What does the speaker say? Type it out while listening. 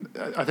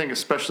I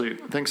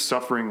think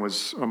suffering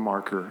was a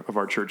marker of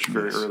our church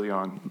very early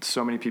on.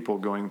 So many people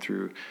going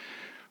through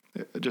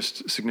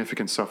just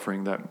significant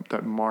suffering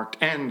that marked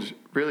and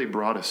really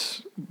brought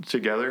us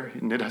together,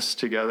 knit us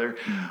together.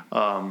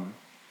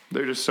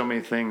 There are just so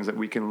many things that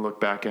we can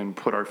look back and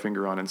put our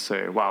finger on and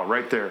say, wow,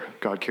 right there,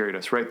 God carried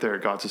us. Right there,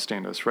 God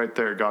sustained us. Right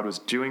there, God was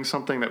doing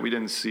something that we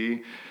didn't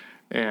see.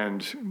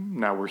 And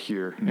now we're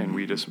here, and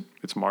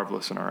it's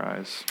marvelous in our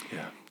eyes.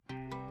 Yeah.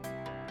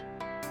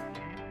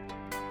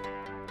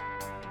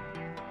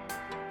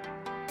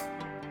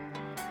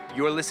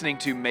 You're listening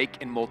to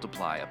Make and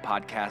Multiply, a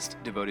podcast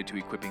devoted to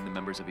equipping the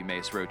members of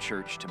Emmaus Road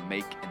Church to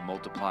make and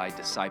multiply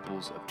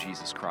disciples of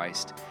Jesus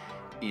Christ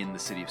in the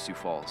city of Sioux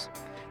Falls.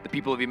 The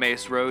people of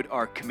Emmaus Road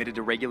are committed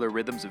to regular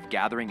rhythms of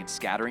gathering and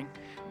scattering.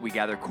 We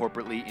gather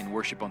corporately in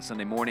worship on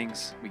Sunday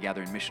mornings. We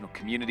gather in missional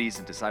communities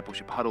and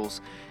discipleship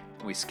huddles.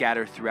 And we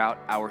scatter throughout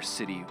our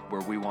city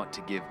where we want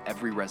to give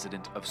every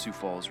resident of Sioux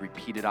Falls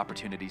repeated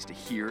opportunities to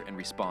hear and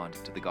respond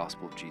to the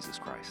gospel of Jesus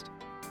Christ.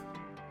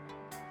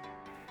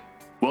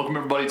 Welcome,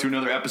 everybody, to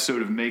another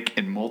episode of Make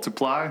and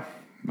Multiply.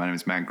 My name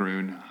is Matt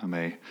Grun. I'm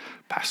a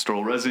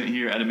pastoral resident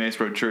here at Emmaus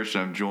Road Church,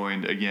 and I'm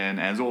joined again,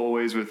 as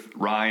always, with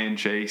Ryan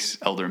Chase,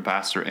 elder and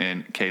pastor,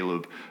 and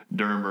Caleb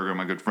Durnberger,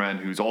 my good friend,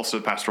 who's also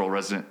a pastoral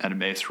resident at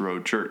Emmaus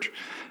Road Church.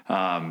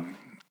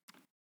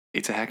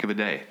 It's a heck of a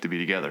day to be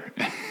together.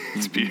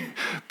 It's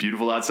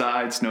beautiful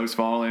outside, snow's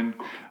falling.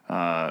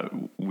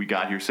 We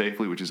got here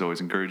safely, which is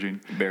always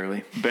encouraging.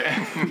 Barely.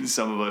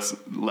 Some of us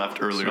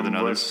left earlier than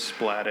others.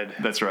 Splatted.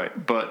 That's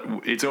right. But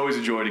it's always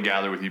a joy to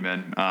gather with you,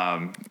 men.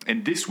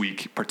 And this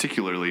week,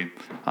 particularly,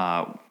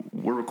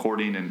 we're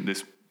recording, and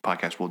this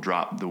podcast will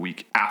drop the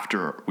week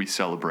after we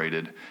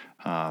celebrated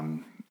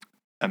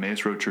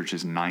Emmaus Road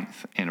Church's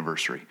 9th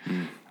anniversary.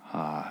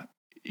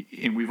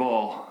 And we've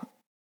all,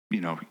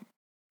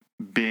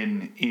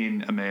 been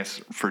in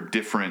Emmaus for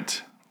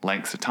different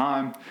lengths of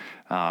time.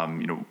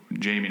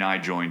 Jamie and I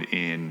joined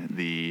in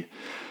the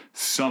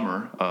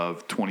summer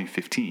of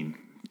 2015,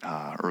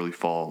 early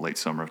fall, late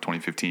summer of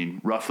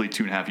 2015, roughly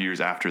 2.5 years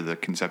after the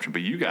conception.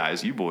 But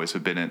you boys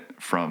have been in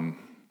it from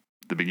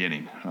the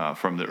beginning,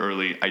 from the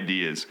early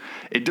ideas.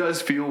 It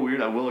does feel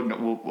weird.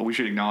 We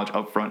should acknowledge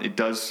up front, it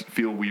does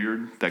feel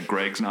weird that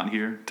Greg's not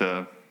here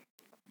to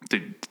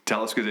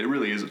tell us, because it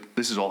really is,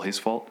 this is all his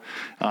fault.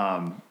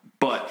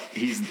 But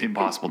he's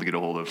impossible to get a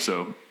hold of,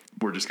 so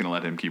we're just going to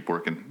let him keep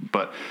working.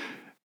 But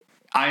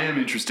I am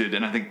interested,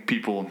 and I think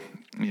people,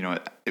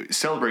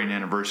 celebrating an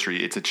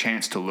anniversary, it's a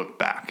chance to look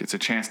back. It's a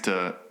chance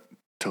to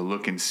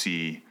look and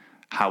see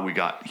how we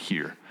got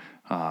here.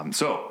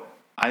 So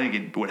I think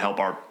it would help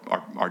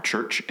our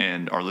church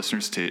and our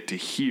listeners to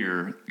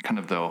hear kind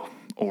of the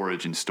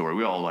origin story.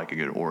 We all like a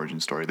good origin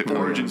story. The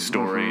origin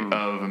story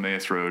of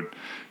Emmaus Road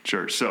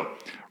Church. So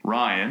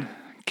Ryan,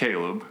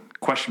 Caleb,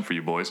 question for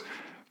you boys.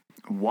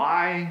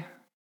 Why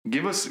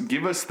give us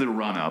the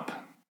run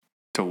up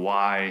to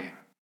why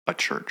a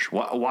church?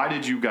 Why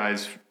did you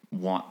guys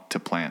want to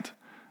plant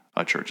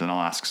a church? And I'll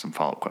ask some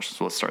follow-up questions.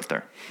 So let's start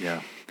there.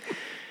 Yeah,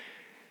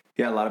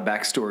 a lot of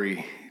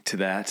backstory to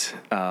that.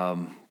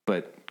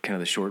 But kind of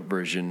the short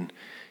version,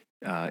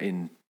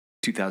 in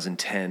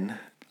 2010,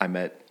 I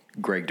met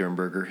Greg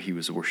Durnberger. He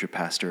was a worship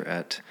pastor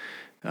at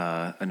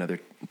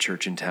another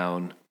church in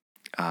town.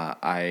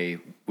 I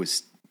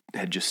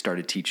had just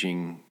started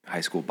teaching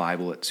high school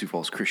Bible at Sioux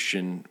Falls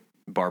Christian.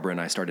 Barbara and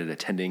I started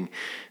attending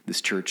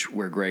this church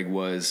where Greg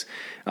was.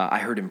 I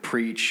heard him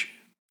preach,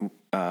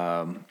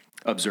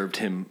 observed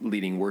him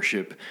leading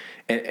worship.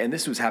 And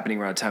this was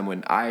happening around a time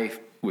when I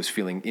was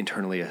feeling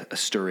internally a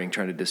stirring,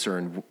 trying to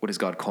discern what is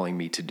God calling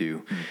me to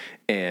do.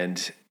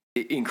 And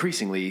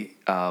increasingly,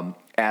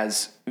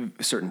 as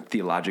certain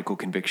theological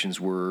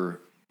convictions were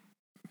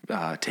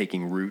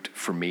taking root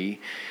for me,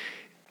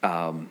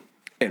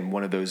 and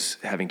one of those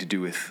having to do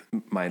with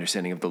my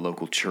understanding of the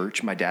local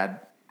church. My dad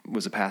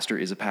was a pastor,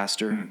 is a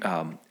pastor.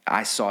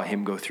 I saw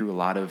him go through a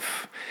lot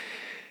of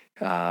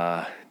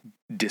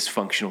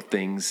dysfunctional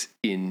things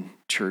in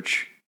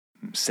church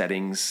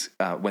settings.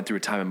 Went through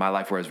a time in my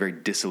life where I was very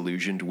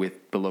disillusioned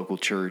with the local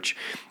church.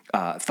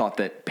 Thought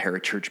that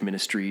parachurch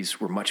ministries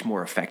were much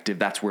more effective.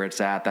 That's where it's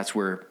at. That's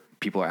where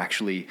people are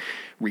actually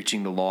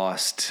reaching the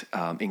lost,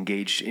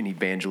 engaged in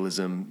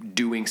evangelism,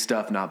 doing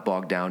stuff, not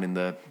bogged down in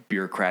the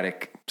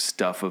bureaucratic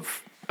stuff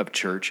of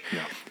church.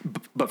 Yeah.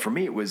 But for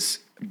me, it was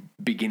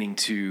beginning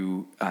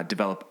to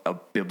develop a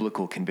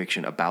biblical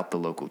conviction about the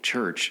local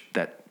church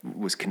that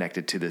was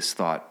connected to this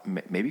thought,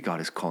 maybe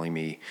God is calling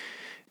me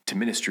to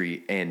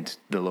ministry, and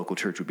the local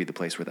church would be the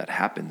place where that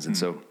happens. And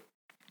so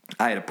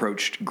I had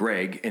approached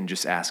Greg and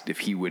just asked if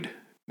he would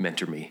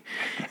mentor me.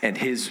 And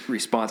his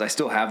response, I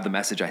still have the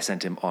message I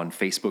sent him on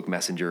Facebook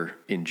Messenger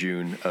in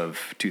June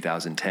of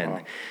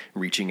 2010,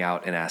 reaching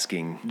out and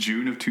asking.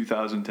 June of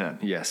 2010?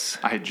 Yes.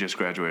 I had just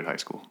graduated high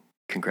school.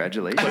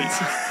 Congratulations. I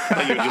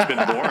thought you had just been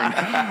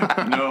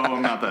born. No,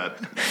 I'm not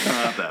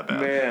that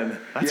bad. Man.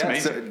 That's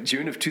amazing. So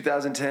June of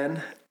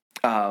 2010,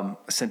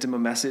 sent him a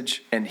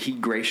message, and he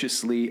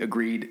graciously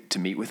agreed to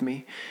meet with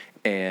me.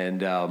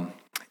 And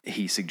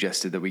he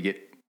suggested that we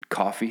get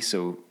coffee.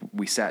 So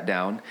we sat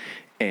down.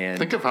 And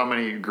think of how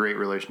many great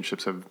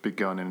relationships have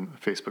begun in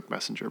Facebook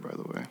Messenger, by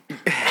the way.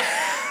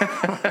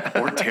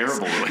 Or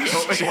terrible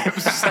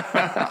relationships.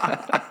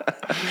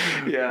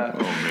 Yeah.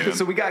 Oh, man.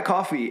 So we got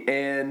coffee,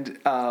 and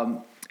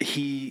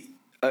he,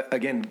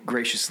 again,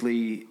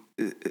 graciously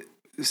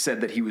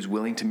said that he was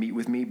willing to meet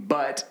with me,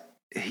 but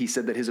he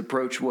said that his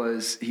approach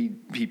was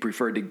he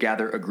preferred to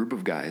gather a group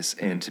of guys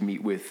and to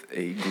meet with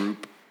a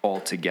group all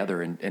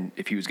together. And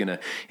if he was going to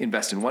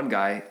invest in one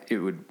guy, it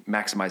would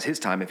maximize his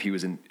time if he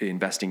was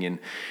investing in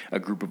a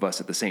group of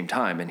us at the same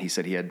time. And he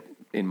said he had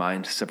in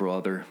mind several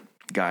other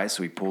guys,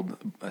 so he pulled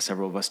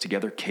several of us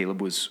together.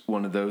 Caleb was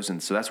one of those,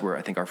 and so that's where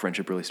I think our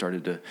friendship really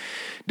started to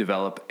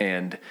develop.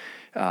 And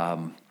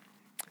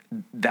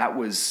that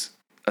was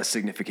a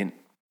significant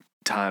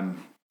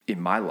time in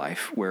my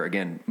life where,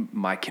 again,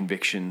 my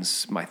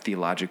convictions, my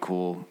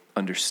theological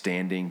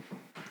understanding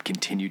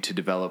continued to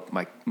develop,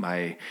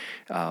 my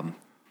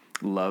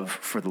love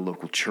for the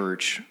local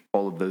church,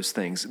 all of those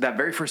things. That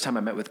very first time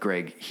I met with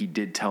Greg, he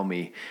did tell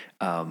me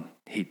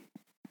he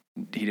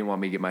didn't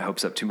want me to get my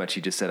hopes up too much.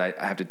 He just said,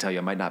 I have to tell you,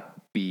 I might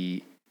not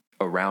be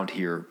around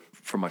here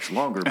for much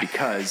longer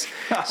because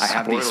I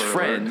have these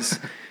friends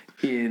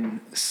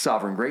in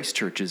Sovereign Grace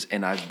churches,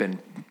 and I've been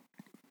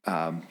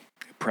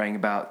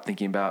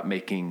thinking about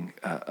making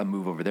a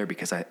move over there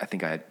because I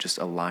think I had just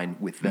aligned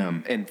with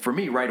them. And for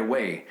me, right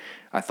away,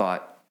 I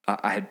thought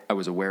I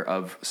was aware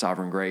of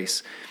Sovereign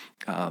Grace,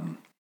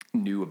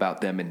 knew about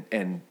them,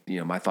 and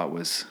my thought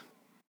was,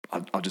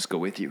 I'll just go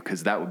with you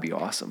because that would be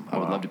awesome. I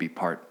would love to be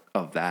part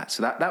of that.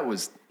 So that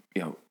was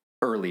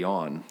early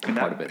on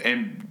part of it.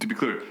 And to be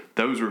clear,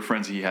 those were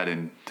friends he had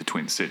in the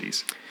Twin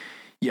Cities.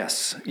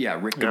 Yes, yeah,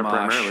 Rick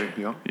primarily,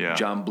 Gamache,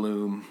 John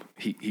Bloom.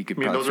 He could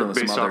probably those fill are in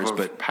some based others, off of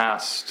but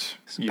past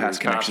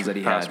connections that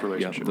he had.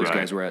 Relationships. Those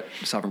guys were at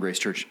Sovereign Grace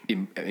Church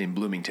in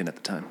Bloomington at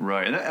the time.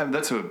 Right, and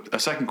that's a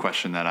second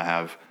question that I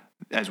have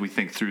as we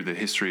think through the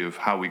history of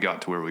how we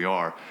got to where we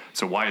are.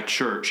 So why a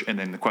church? And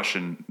then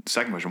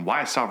second question,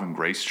 why a Sovereign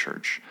Grace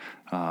Church?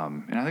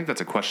 And I think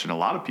that's a question a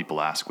lot of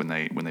people ask when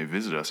they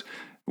visit us.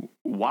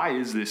 Why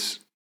is this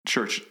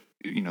church,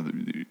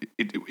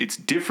 it's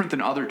different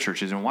than other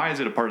churches, and why is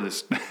it a part of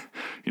this,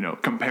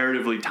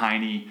 comparatively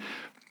tiny,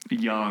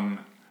 young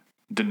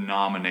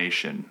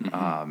denomination?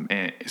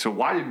 And so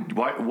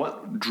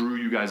what drew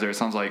you guys there? It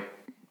sounds like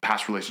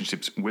past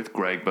relationships with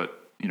Greg,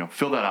 but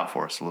fill that out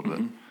for us a little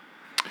bit.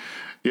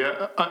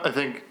 Yeah, I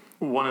think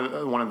one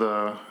of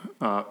the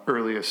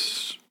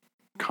earliest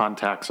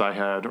contacts I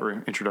had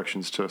or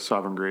introductions to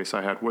Sovereign Grace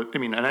I had,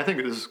 and I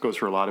think this goes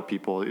for a lot of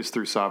people, is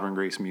through Sovereign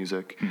Grace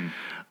music.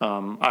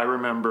 I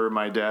remember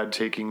my dad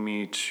taking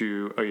me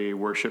to a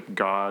Worship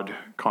God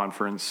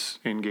conference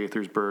in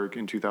Gaithersburg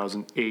in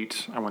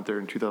 2008. I went there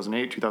in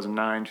 2008,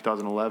 2009,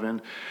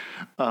 2011.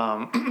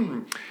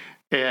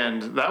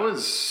 And that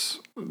was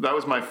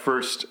my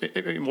first.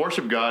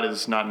 Worship God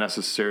is not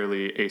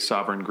necessarily a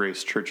Sovereign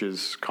Grace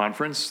Church's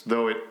conference,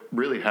 though it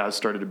really has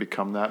started to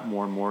become that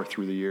more and more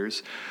through the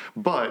years.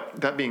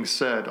 But that being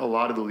said, a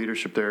lot of the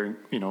leadership there,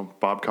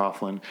 Bob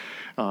Coughlin,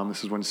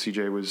 this is when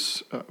CJ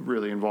was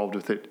really involved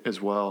with it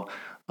as well.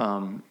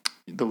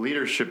 The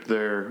leadership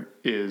there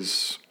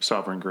is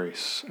Sovereign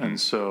Grace. And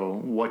so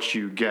what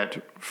you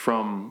get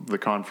from the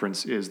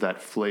conference is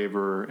that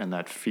flavor and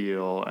that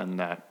feel and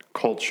that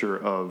culture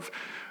of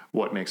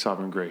what makes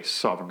Sovereign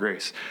Grace.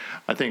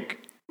 I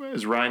think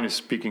as Ryan is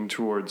speaking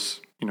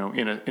towards,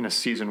 in a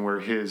season where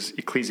his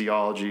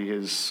ecclesiology,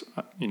 his,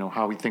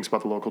 how he thinks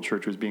about the local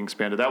church was being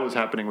expanded, that was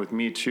happening with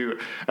me too,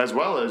 as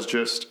well as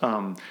just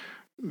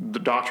the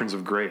doctrines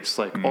of grace.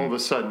 Like all of a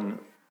sudden,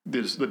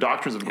 the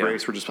doctrines of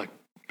grace were just like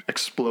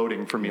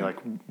exploding for me. Like,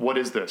 what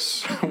is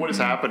this? What is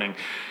happening?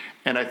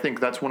 And I think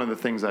that's one of the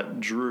things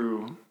that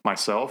drew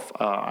myself.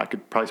 I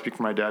could probably speak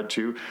for my dad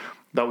too.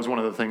 That was one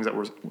of the things that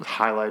was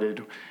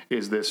highlighted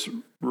is this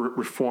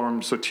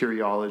Reformed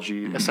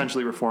soteriology,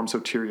 essentially Reformed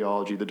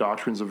soteriology, the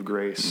doctrines of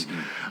grace.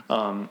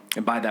 And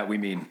by that we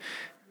mean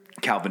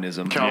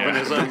Calvinism,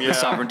 the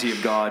sovereignty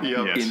of God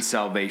Yep. in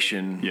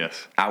salvation,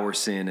 our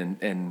sin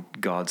and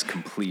God's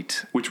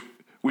complete. Which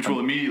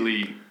will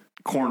immediately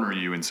corner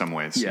you in some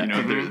ways. Yeah.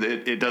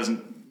 It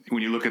doesn't.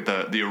 When you look at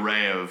the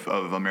array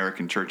of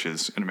American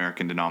churches and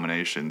American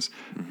denominations,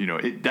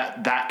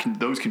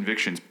 those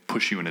convictions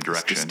push you in a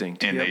direction,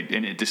 distinct. and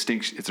it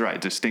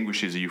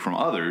distinguishes you from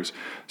others.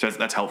 So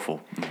that's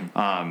helpful.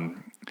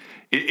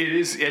 It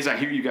is, as I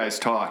hear you guys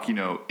talk,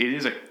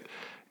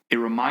 it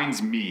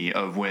reminds me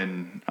of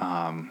when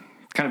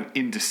kind of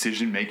in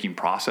decision making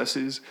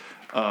processes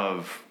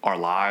of our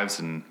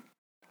lives, and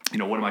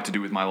what am I to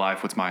do with my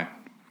life? What's my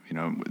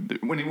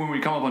when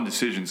we come up on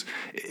decisions,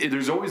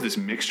 there's always this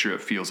mixture,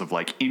 it feels, of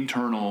like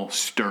internal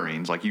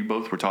stirrings, like you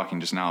both were talking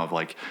just now, of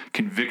like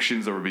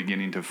convictions that were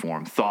beginning to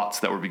form, thoughts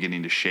that were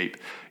beginning to shape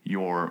in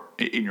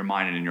your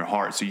mind and in your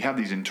heart. So you have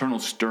these internal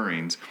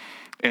stirrings,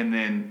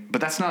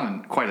 but that's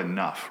not quite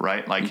enough,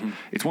 right? Like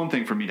it's one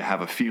thing for me to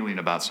have a feeling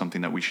about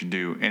something that we should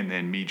do, and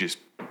then me just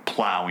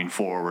plowing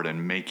forward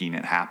and making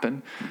it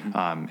happen.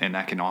 And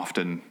that can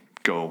often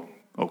go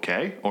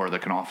okay, or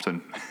that can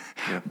often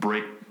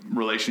break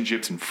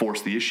relationships and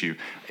force the issue.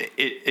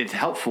 It's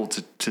helpful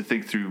to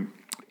think through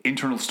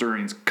internal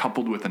stirrings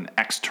coupled with an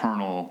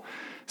external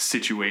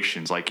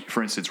situations. Like,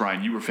 for instance,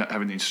 Ryan, you were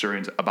having these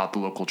stirrings about the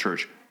local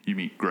church. You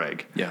meet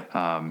Greg,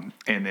 and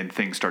then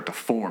things start to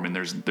form, and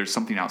there's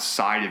something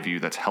outside of you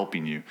that's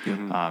helping you.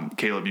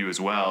 Caleb, you as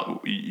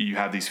well. You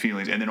have these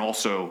feelings, and then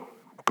also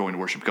going to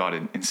worship God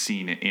and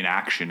seeing it in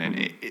action.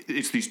 And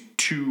it's these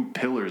two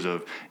pillars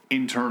of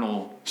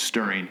internal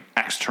stirring,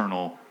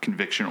 external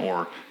conviction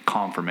or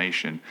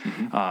confirmation.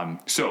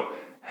 So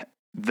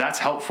that's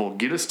helpful.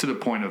 Get us to the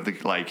point of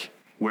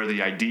where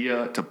the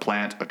idea to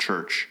plant a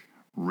church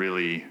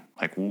really,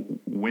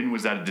 when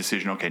was that a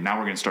decision? Okay, now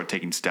we're going to start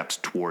taking steps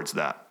towards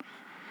that.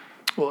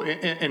 Well,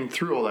 and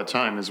through all that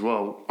time as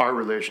well, our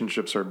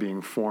relationships are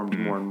being formed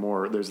more and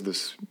more. There's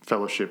this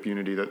fellowship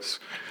unity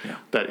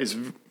that is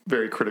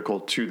very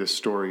critical to this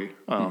story.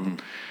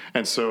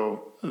 And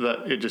so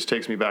that it just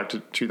takes me back to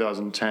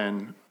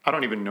 2010. I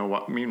don't even know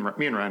what me and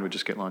Ryan would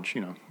just get lunch,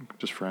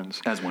 just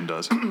friends. As one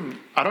does.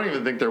 I don't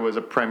even think there was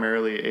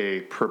primarily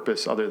a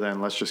purpose other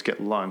than let's just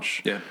get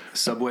lunch. Yeah.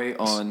 Subway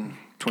on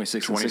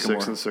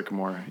 26th and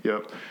Sycamore.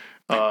 Yep.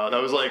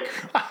 That was like,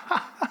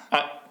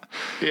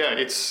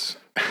 it's...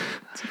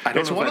 I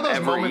don't know if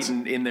I've ever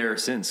eaten in there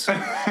since.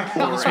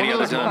 Well, it's one of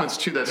those moments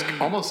too that's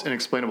almost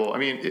inexplainable. I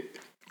mean,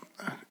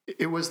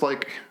 it was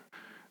like,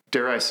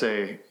 dare I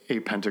say,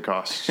 a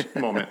Pentecost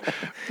moment.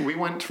 We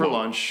went for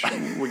lunch,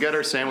 we got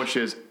our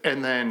sandwiches,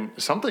 and then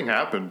something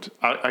happened.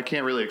 I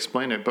can't really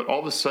explain it, but all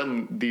of a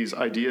sudden, these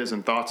ideas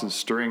and thoughts and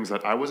stirrings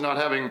that I was not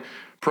having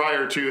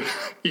prior to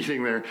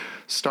eating there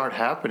start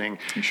happening.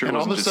 You sure and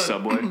it wasn't just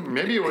Subway?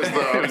 Maybe it was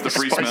the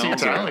free spicy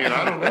smells. Italian.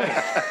 I don't know.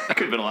 It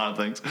could have been a lot of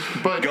things.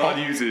 But God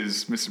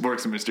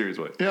works in mysterious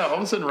ways. Yeah, all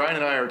of a sudden Ryan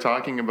and I are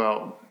talking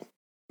about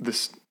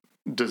this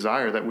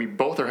desire that we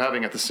both are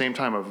having at the same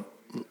time of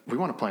we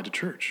want to plant a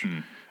church.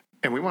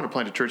 And we want to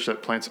plant a church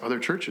that plants other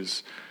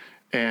churches.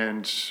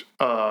 And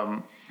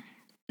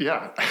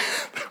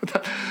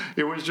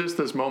it was just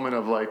this moment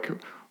of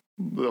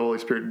the Holy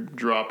Spirit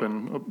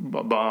dropping a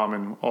bomb,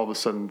 and all of a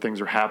sudden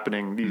things are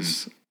happening.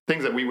 These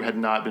things that we had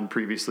not been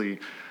previously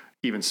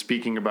even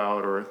speaking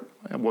about, or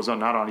was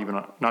not even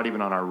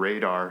on our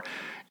radar,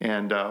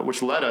 and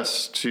which led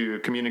us to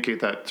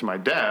communicate that to my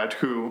dad,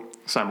 who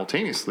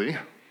simultaneously,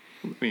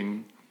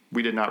 we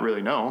did not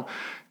really know.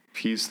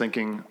 He's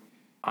thinking,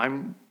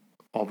 I'm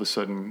all of a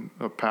sudden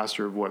a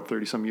pastor of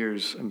 30 some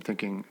years. I'm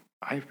thinking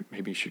I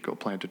maybe should go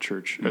plant a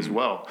church as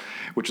well,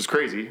 which is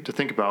crazy to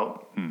think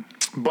about.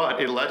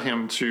 But it led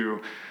him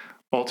to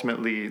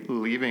ultimately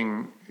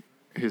leaving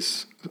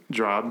his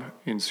job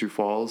in Sioux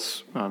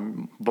Falls.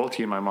 Both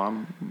he and my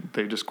mom,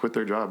 they just quit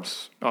their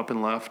jobs, up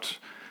and left,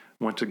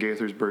 went to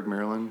Gaithersburg,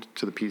 Maryland,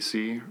 to the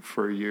PC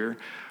for a year,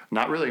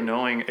 not really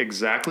knowing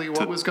exactly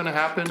what was going to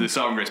happen. To the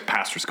Sovereign Grace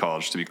Pastors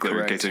College, to be clear.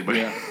 Correct. In case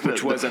anybody,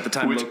 which was at the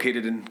time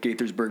located in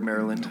Gaithersburg,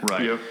 Maryland.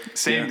 Right. Yep.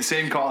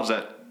 Same college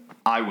that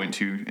I went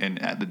to and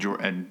at the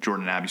Jordan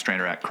and Abby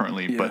Strainer at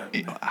currently, but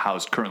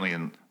housed currently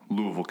in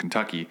Louisville,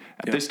 Kentucky.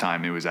 At this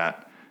time, it was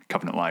at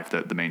Covenant Life,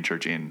 the main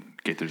church in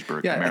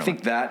Gaithersburg, Maryland. I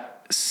think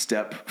that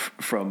step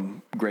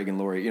from Greg and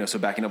Lori, so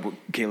backing up with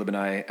Caleb and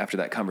I after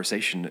that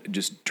conversation,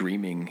 just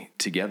dreaming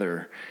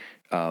together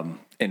and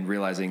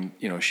realizing,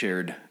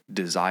 shared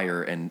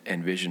desire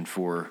and vision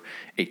for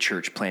a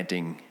church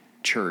planting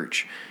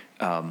church.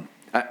 I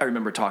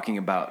remember talking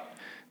about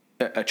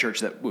a church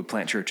that would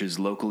plant churches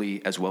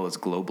locally as well as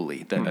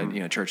globally, that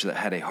a church that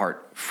had a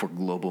heart for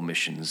global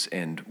missions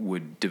and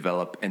would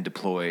develop and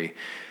deploy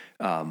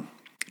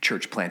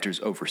church planters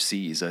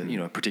overseas,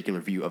 a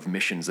particular view of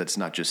missions that's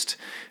not just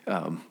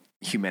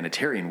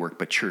humanitarian work,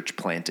 but church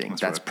planting.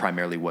 That's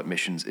primarily what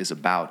missions is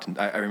about. And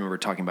I remember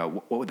talking about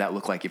what would that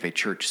look like if a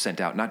church sent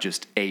out not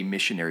just a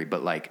missionary,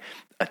 but like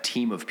a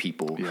team of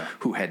people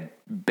who had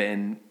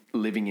been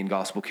living in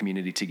gospel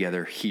community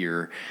together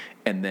here,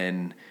 and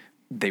then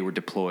they were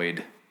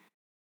deployed,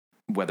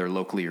 whether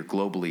locally or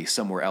globally,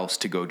 somewhere else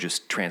to go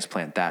just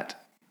transplant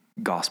that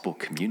gospel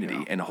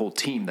community and a whole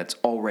team that's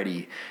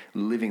already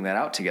living that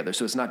out together.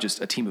 So it's not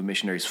just a team of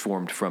missionaries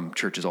formed from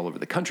churches all over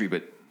the country,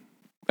 but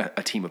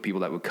a team of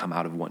people that would come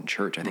out of one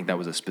church. I think that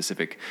was a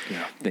specific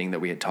thing that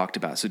we had talked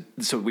about.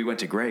 So we went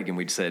to Greg and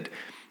we'd said,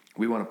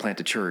 we want to plant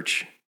a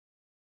church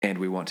and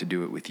we want to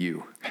do it with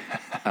you.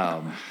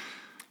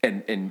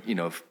 And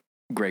if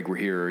Greg were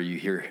here or you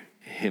hear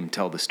him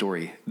tell the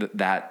story,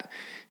 that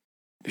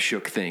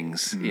shook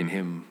things in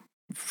him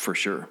for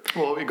sure.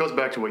 Well, it goes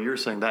back to what you're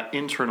saying. That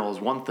internal is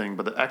one thing,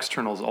 but the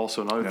external is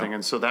also another thing.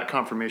 And so that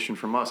confirmation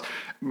from us.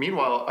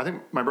 Meanwhile, I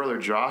think my brother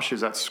Josh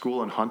is at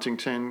school in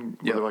Huntington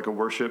with like a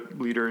worship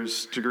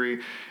leader's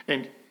degree.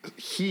 And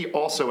he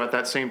also at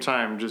that same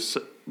time just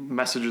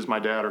messages my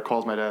dad or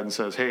calls my dad and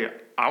says, hey,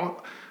 I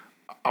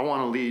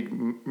want to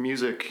lead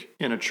music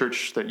in a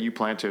church that you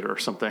planted or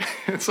something.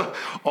 So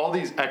all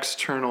these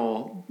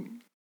external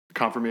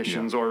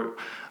confirmations or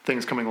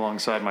things coming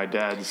alongside my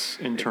dad's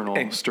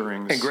internal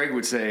stirrings. And Greg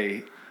would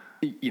say,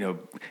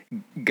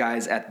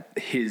 guys at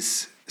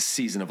his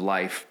season of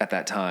life at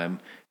that time,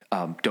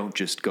 don't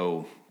just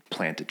go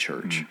plant a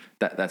church.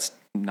 That's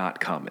not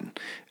common.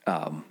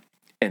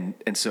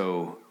 And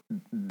so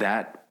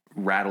that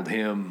rattled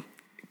him,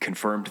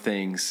 confirmed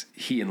things.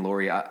 He and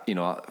Lori,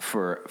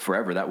 for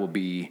forever, that will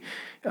be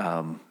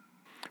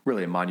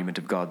really a monument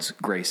of God's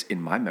grace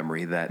in my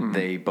memory, that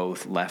they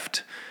both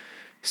left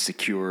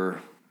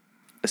secure,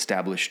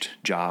 established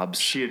jobs.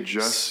 She had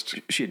just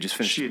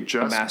finished She had a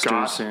just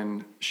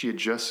master's. She had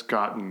just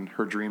gotten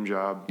her dream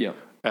job Yeah.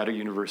 at a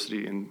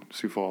university in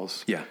Sioux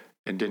Falls. Yeah.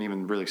 And didn't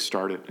even really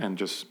start it and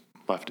just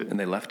left it. And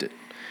they left it.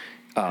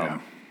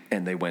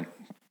 And they went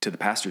to the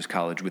pastor's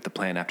college with the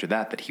plan after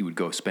that he would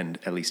go spend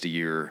at least a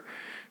year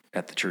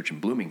at the church in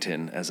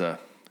Bloomington as a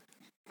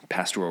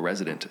pastoral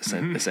resident,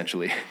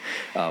 essentially,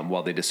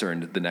 while they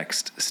discerned the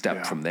next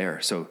step from there.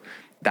 So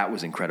that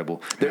was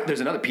incredible. There's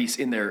another piece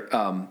in there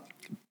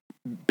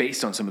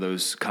based on some of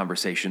those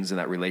conversations and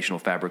that relational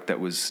fabric that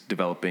was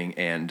developing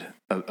and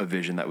a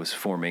vision that was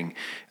forming.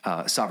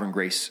 Sovereign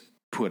Grace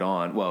put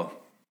on,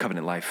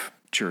 Covenant Life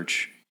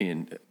Church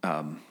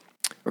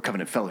or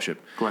Covenant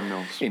Fellowship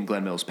in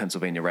Glen Mills,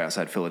 Pennsylvania, right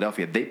outside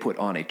Philadelphia. They put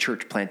on a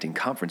church planting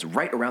conference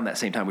right around that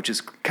same time, which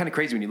is kind of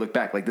crazy when you look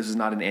back. Like, this is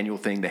not an annual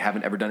thing. They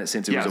haven't ever done it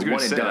since. It was a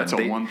one and done. That's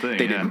a one thing.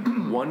 They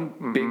did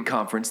one big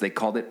conference. They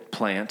called it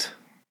Plant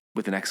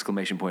with an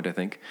exclamation point, I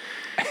think.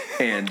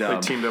 And they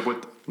teamed up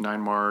with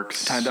Nine Marks.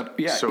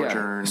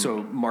 Sojourn.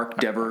 So Mark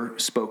Dever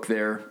spoke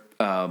there.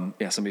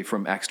 Somebody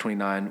from Acts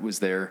 29 was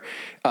there.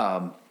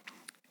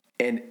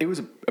 And it was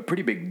a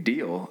pretty big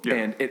deal. Yeah.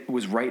 And it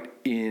was right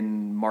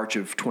in March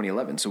of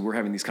 2011. So we're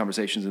having these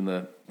conversations in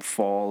the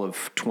fall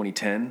of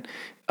 2010.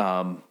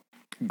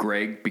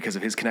 Greg, because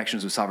of his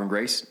connections with Sovereign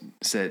Grace,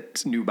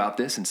 knew about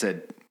this and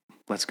said,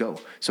 let's go.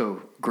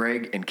 So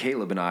Greg and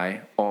Caleb and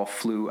I all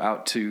flew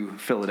out to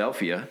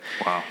Philadelphia.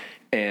 Wow.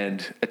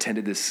 And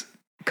attended this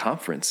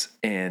conference.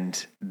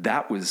 And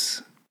that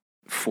was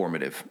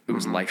formative. It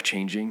was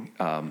life-changing.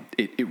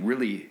 It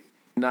really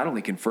not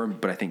only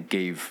confirmed, but I think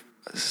gave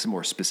some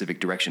more specific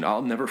direction.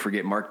 I'll never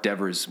forget Mark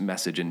Dever's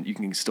message, and you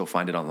can still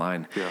find it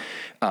online.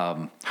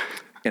 Yeah.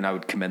 And I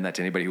would commend that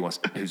to anybody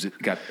who's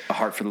got a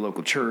heart for the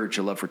local church,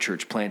 a love for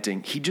church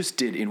planting. He just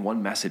did in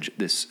one message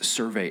this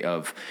survey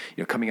of,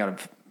 coming out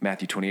of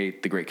Matthew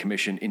 28, the Great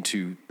Commission,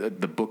 into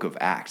the book of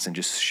Acts, and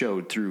just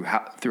showed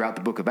throughout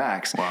the book of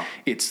Acts,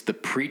 it's the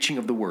preaching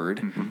of the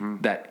word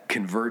that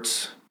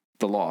converts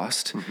the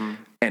lost,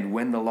 and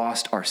when the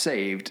lost are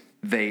saved,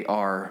 they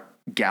are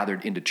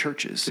gathered into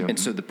churches. And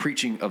so the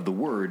preaching of the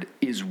word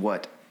is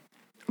what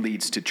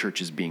leads to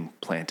churches being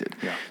planted.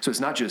 Yeah. So it's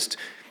not just,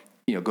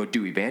 go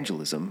do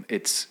evangelism.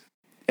 It's,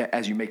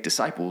 as you make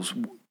disciples,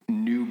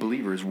 new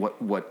believers, what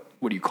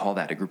do you call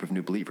that? A group of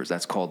new believers.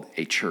 That's called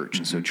a church.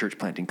 And so church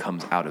planting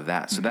comes out of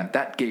that. So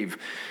that gave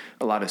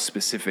a lot of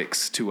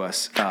specifics to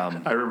us.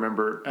 I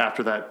remember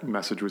after that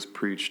message was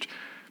preached,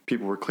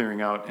 people were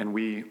clearing out, and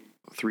we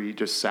three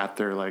just sat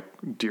there like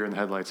deer in the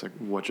headlights, like,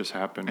 what just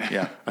happened?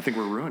 Yeah. I think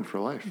we're ruined for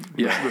life.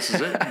 Yeah. This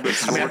is it.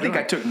 I think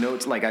I took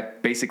notes. Like, I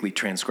basically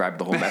transcribed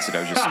the whole message. I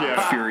was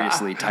just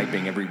furiously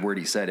typing every word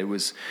he said. It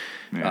was...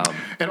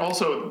 and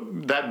also,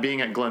 that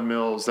being at Glen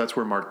Mills, that's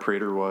where Mark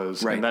Prater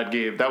was. Right.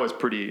 And that was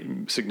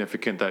pretty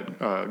significant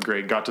that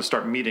Greg got to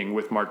start meeting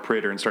with Mark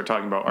Prater and start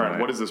talking about, all right,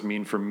 what does this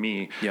mean for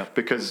me? Yep.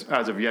 Because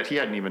as of yet, he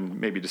hadn't even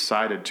maybe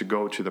decided to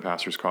go to the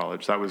pastor's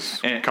college. That was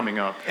coming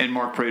up. And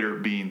Mark Prater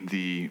being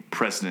the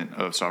president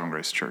of Sovereign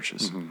Grace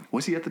Churches.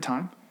 Was he at the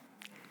time?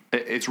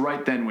 It's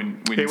right then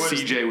when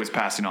CJ was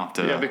passing off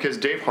to... Yeah, because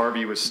Dave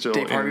Harvey was still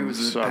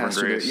Sovereign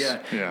Grace.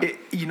 Yeah.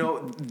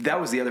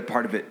 That was the other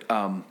part of it.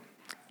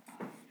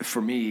 For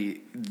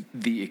me,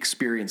 the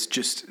experience,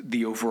 just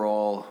the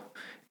overall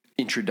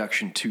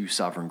introduction to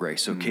Sovereign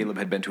Grace. So Caleb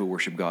had been to a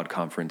Worship God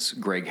conference.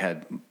 Greg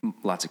had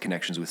lots of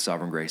connections with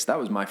Sovereign Grace. That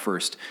was my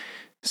first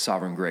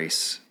Sovereign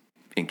Grace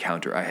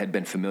encounter. I had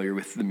been familiar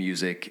with the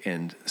music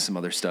and some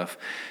other stuff,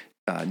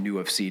 knew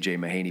of CJ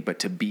Mahaney, but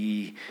to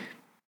be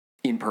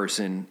in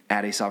person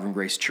at a Sovereign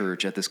Grace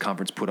church at this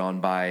conference put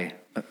on by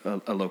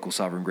a local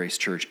Sovereign Grace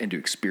church, and to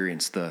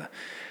experience the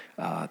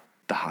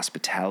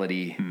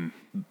hospitality,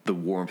 the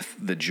warmth,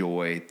 the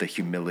joy, the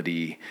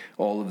humility,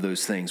 all of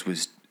those things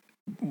was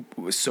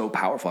so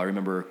powerful. I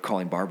remember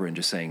calling Barbara and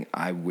just saying,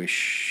 I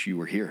wish you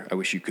were here. I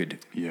wish you could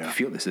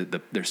feel this.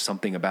 There's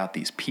something about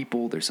these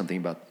people. There's something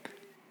about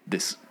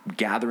this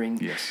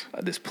gathering,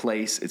 this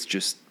place. It's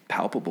just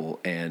palpable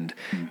and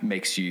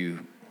makes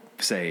you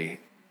say,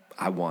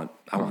 I want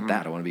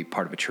that. I want to be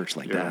part of a church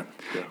like that.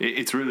 Yeah.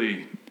 It's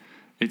really,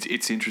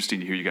 it's interesting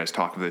to hear you guys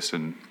talk of this.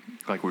 And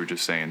like we were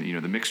just saying,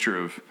 the mixture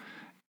of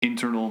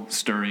internal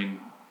stirring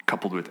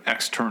coupled with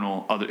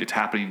external, it's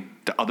happening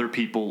to other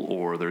people,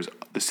 or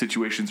the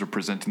situations are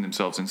presenting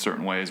themselves in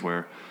certain ways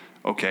where,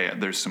 okay,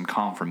 there's some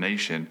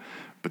confirmation,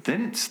 but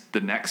then it's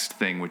the next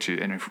thing, which is,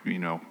 and if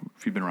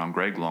you've been around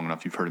Greg long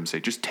enough, you've heard him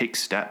say, just take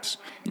steps.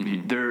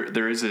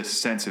 There is a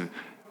sense of,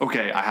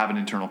 okay, I have an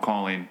internal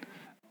calling,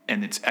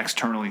 and it's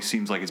externally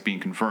seems like it's being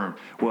confirmed.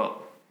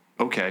 Well,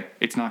 okay,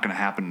 it's not going to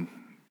happen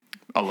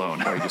alone.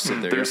 you just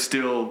sit there, There's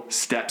still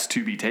steps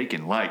to be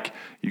taken, like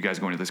you guys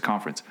going to this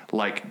conference,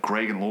 like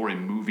Greg and Lori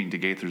moving to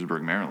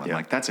Gaithersburg, Maryland. Yeah.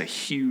 Like that's a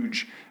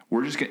huge.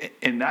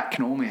 And that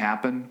can only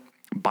happen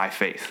by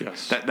faith.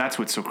 Yes. That's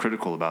what's so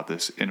critical about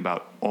this and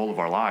about all of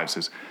our lives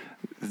is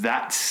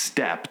that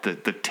step,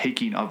 the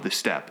taking of the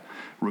step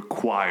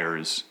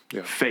requires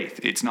faith.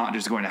 It's not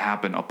just going to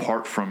happen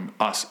apart from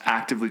us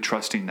actively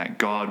trusting that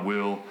God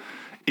will,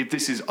 if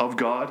this is of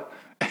God,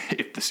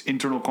 if this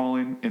internal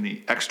calling and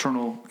the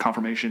external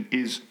confirmation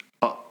is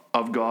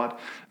of God,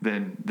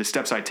 then the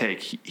steps I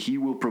take, he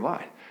will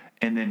provide.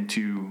 And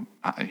then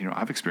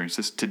I've experienced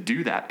this, to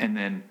do that and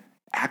then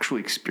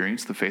actually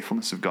experience the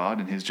faithfulness of God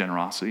and his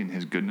generosity and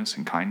his goodness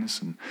and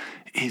kindness, and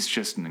it's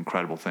just an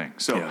incredible thing.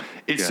 So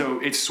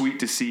it's sweet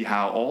to see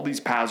how all these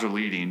paths are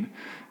leading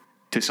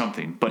to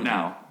something. But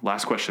now,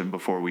 last question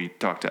before we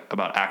talk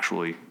about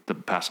actually the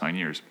past 9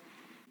 years.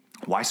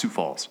 Why Sioux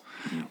Falls?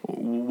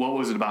 What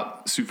was it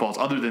about Sioux Falls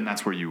other than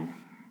that's where you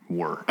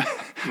were?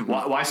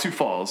 Why Sioux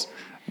Falls?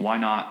 Why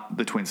not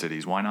the Twin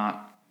Cities? Why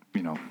not,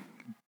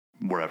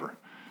 wherever?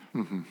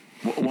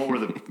 What were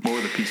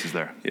the pieces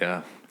there?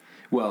 Yeah.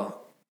 Well,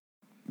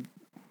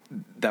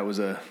 that was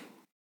I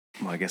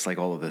guess like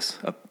all of this,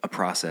 a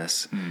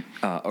process.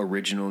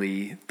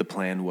 Originally, the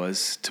plan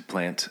was to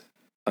plant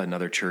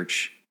another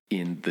church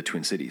in the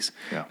Twin Cities.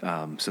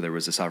 Yeah. So there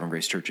was a Sovereign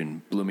Grace Church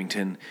in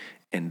Bloomington,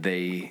 and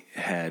they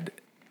had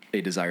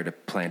a desire to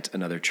plant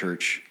another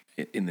church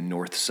in the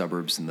north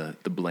suburbs in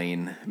the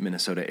Blaine,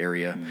 Minnesota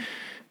area,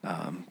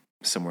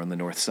 somewhere on the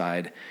north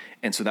side.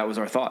 And so that was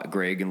our thought.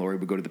 Greg and Lori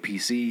would go to the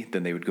PC,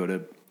 then they would go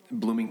to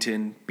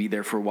Bloomington, be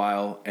there for a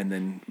while, and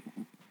then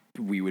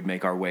we would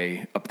make our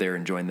way up there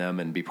and join them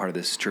and be part of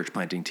this church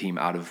planting team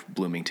out of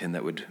Bloomington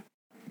that would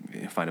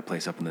find a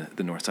place up in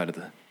the north side of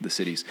the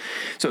cities.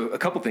 So a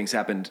couple things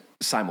happened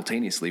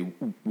simultaneously.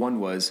 One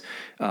was,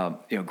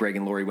 Greg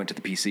and Lori went to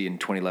the PC in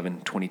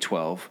 2011,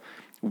 2012.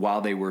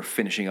 While they were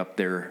finishing up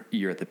their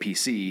year at the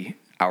PC,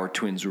 our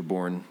twins were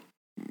born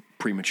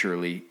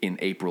prematurely in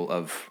April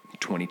of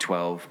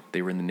 2012.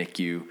 They were in the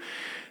NICU.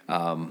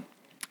 And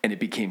it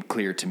became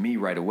clear to me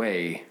right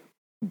away,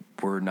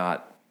 we're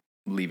not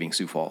leaving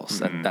Sioux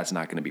Falls. That's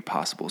not going to be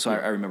possible. So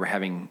I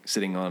remember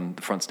sitting on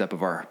the front step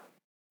of our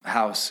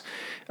house,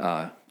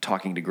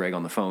 talking to Greg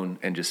on the phone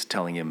and just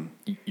telling him,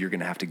 you're going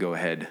to have to go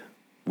ahead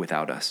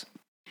without us.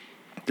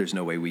 There's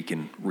no way we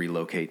can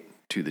relocate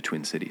to the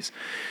Twin Cities.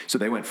 So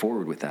they went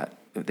forward with that.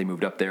 They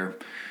moved up there.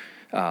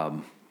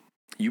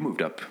 You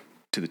moved up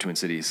to the Twin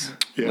Cities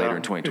later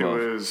in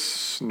 2012. It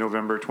was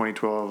November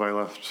 2012. I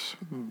left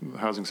the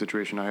housing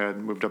situation I had,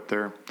 moved up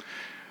there.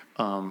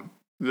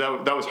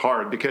 That was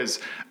hard because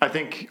I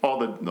think all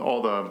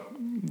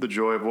the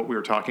joy of what we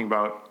were talking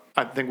about,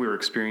 I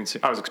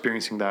was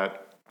experiencing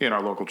that in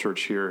our local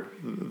church here,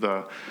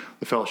 the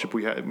fellowship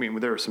we had. I mean,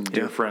 there were some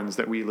dear friends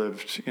that we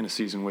lived in a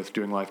season with,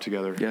 doing life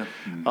together. Yeah.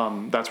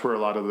 That's where a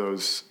lot of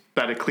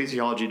that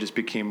ecclesiology just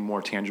became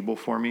more tangible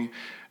for me.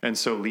 And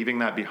so leaving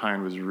that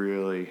behind was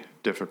really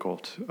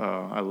difficult.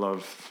 I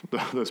love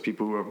those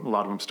people a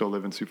lot of them still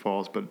live in Sioux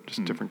Falls, but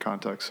just different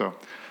contexts. So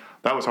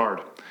that was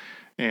hard.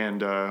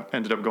 And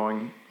ended up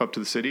going up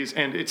to the cities.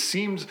 And it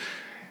seemed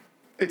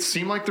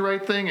like the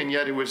right thing, and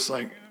yet it was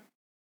like,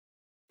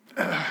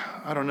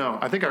 I don't know.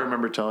 I think I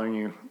remember telling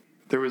you,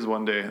 there was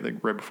one day, I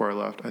think right before I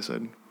left, I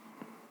said,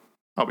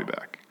 I'll be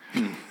back.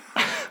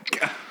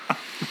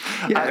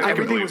 I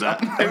can believe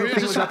that.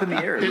 Everything was up in the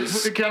air.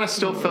 It kind of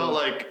still felt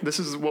like this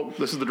is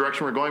the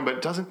direction we're going, but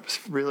it doesn't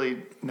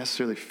really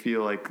necessarily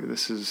feel like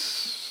this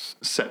is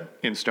set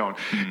in stone.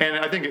 And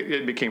I think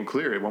it became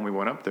clear when we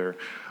went up there.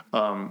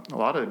 A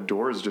lot of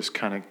doors just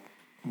kind of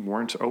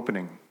weren't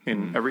opening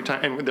in every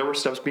time, and there were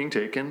steps being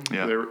taken.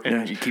 Yeah.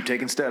 You keep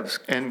taking steps,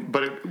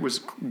 but it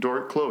was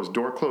door closed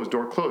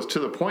to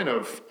the point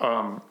of,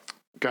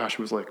 it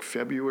was like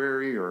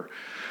February or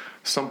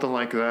something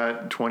like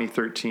that,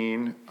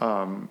 2013.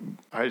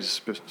 I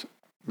just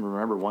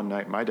remember one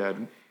night my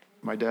dad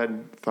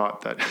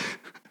thought that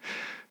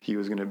he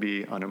was going to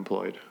be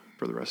unemployed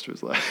for the rest of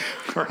his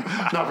life.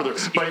 Not for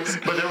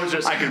the, but there was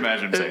just, I can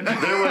imagine him saying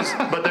that.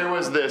 There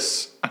was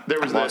this,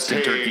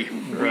 hey, turkey.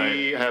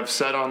 We have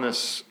set on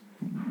this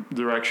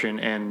direction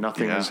and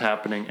nothing is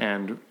happening,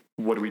 and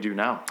what do we do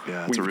now?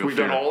 Yeah, we've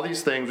done all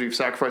these things, we've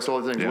sacrificed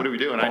all these things, what do we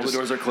do? And all the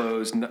doors are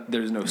closed,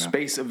 there's no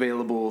space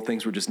available,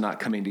 things were just not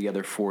coming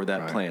together for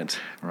that plant.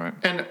 Right.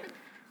 And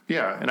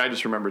I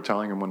just remember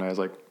telling him when I was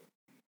like,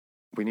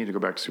 we need to go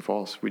back to Sioux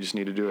Falls. We just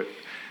need to do it.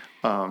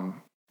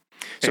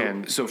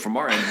 So from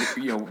our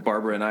end,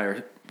 Barbara and I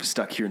are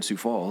stuck here in Sioux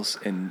Falls,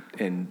 and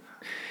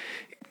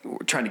we're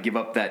trying to give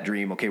up that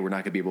dream. Okay, we're not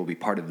going to be able to be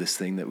part of this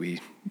thing that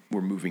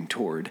we're moving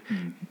toward.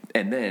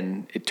 And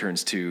then it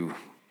turns to,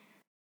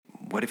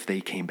 what if they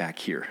came back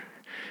here?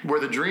 Where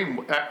the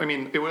dream, I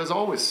mean, it was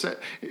always Sioux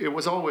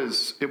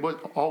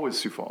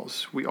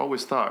Falls. We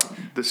always thought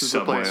this is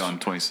Subway the place on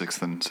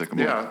 26th and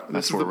Sycamore. Yeah,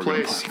 this is the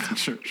place.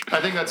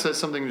 I think that says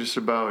something just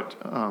about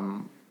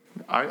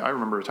I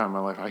remember a time in my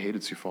life I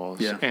hated Sioux Falls.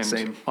 Yeah, and,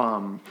 same.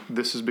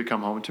 This has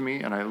become home to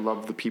me, and I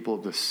love the people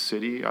of the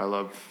city. I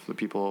love the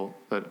people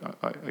that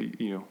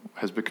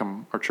has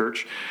become our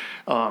church.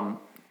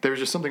 There was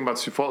just something about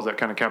Sioux Falls that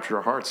kind of captured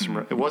our hearts.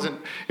 It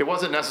wasn't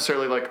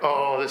necessarily like,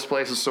 oh, this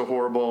place is so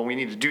horrible and we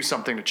need to do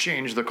something to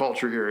change the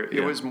culture here.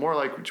 It was more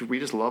like we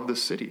just love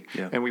this city,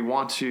 and we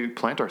want to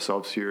plant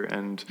ourselves here.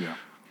 And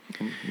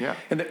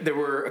there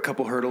were a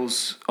couple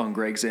hurdles on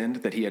Greg's end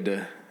that he had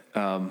to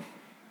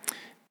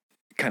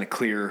kind of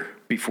clear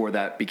before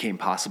that became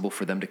possible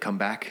for them to come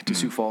back to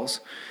Sioux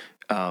Falls.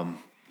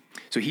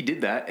 So he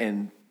did that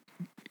and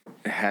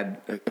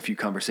had a few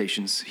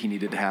conversations he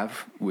needed to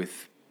have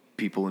with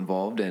people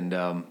involved, and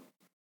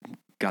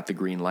got the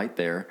green light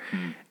there.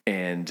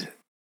 And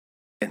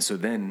so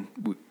then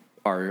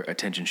our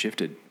attention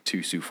shifted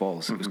to Sioux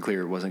Falls. It was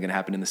clear it wasn't going to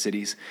happen in the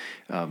cities.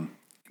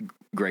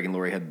 Greg and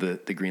Lori had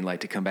the green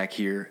light to come back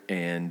here,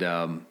 and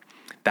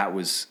that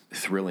was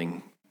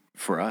thrilling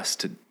for us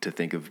to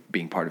think of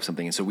being part of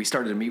something. And so we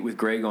started to meet with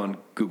Greg on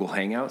Google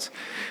Hangouts.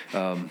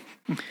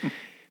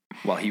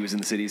 While he was in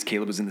the cities,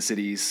 Caleb was in the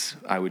cities,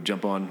 I would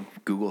jump on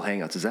Google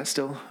Hangouts. Is that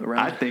still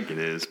around? I think it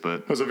is, but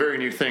it was a very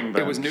new thing.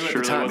 It was new at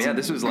the time. Yeah,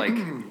 this was like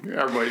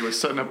everybody was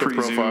setting up their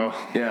profile.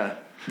 Yeah.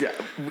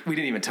 We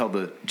didn't even tell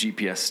the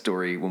GPS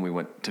story when we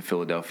went to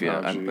Philadelphia.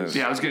 I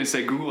was going to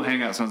say Google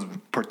Hangout sounds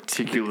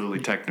particularly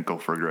technical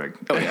for Greg.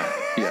 Oh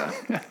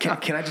yeah.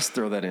 Can I just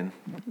throw that in?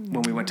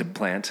 When we went to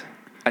plant,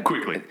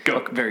 quickly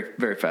go very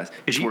very fast.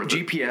 It's worth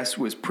it. GPS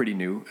was pretty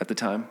new at the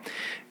time.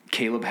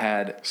 Caleb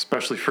had,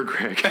 especially for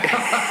Greg.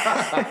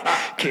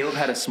 Caleb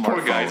had a smartphone.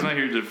 Poor guy, he's not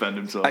here to defend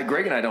himself.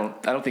 Greg and I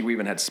don't think we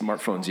even had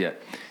smartphones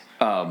yet.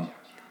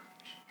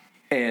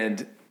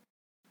 And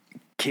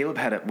Caleb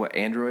had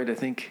Android, I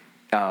think.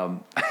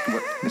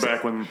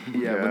 Back when,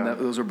 when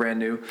those were brand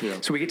new. Yeah.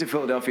 So we get to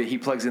Philadelphia. He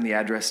plugs in the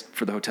address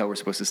for the hotel we're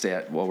supposed to stay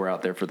at while we're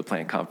out there for the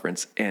plant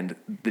conference, and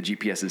the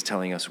GPS is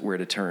telling us where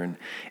to turn.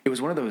 It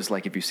was one of those,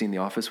 like, if you've seen The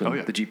Office,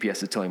 when the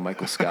GPS is telling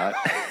Michael Scott,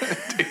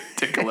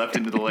 take a left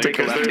into the lake. Take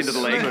a left into the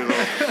lake.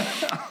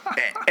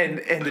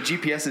 and the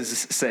GPS is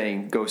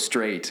saying go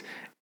straight.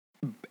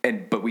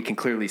 But we can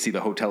clearly see the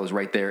hotel is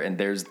right there, and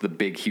there's the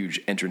big, huge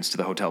entrance to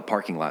the hotel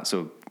parking lot.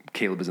 So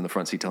Caleb is in the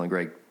front seat telling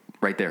Greg,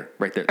 right there.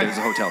 There's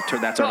a hotel.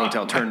 That's our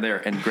hotel. Turn there.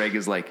 And Greg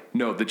is like,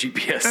 no, the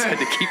GPS said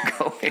to keep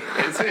going.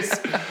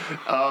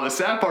 The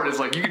sad part is,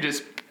 like, you could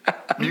just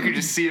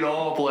see it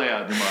all play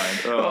out in your mind.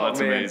 Oh, that's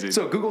amazing.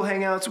 So Google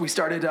Hangouts, we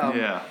started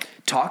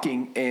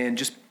talking and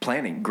just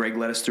planning. Greg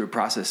led us through a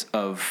process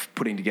of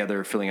putting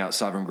together, filling out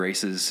Sovereign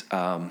Grace's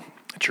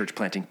church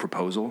planting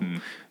proposal.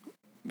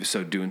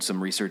 So doing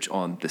some research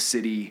on the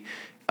city,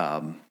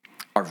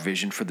 our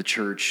vision for the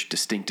church,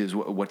 distinctives,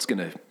 what's going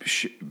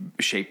to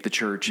shape the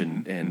church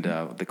and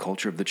the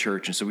culture of the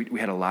church. And so we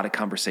had a lot of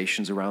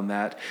conversations around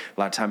that, a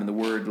lot of time in the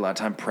Word, a lot of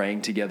time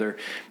praying together.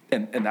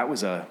 And that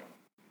was a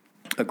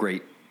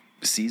great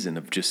season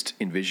of just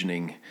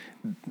envisioning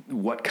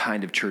what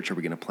kind of church are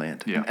we going to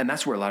plant. Yeah. And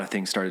that's where a lot of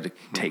things started to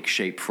take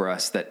shape for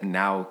us that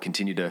now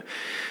continue to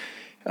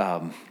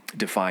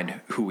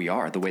define who we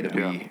are, the way that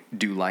we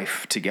do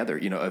life together.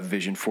 A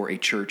vision for a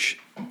church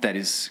that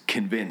is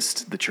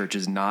convinced the church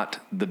is not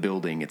the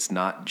building. It's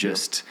not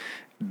just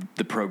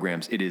the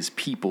programs. It is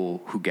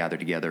people who gather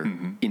together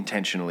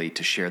intentionally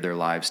to share their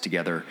lives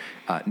together,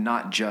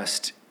 not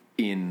just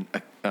in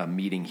a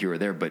meeting here or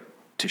there, but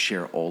to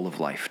share all of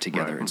life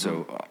together. Right. And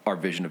so our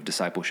vision of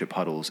discipleship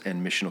huddles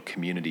and missional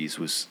communities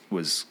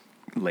was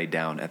laid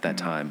down at that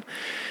time.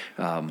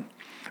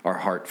 Our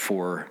heart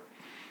for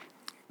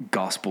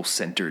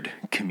gospel-centered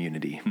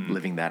community,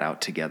 living that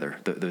out together.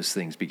 Those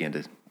things began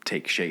to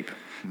take shape.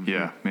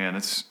 Yeah, man,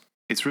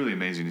 it's really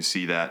amazing to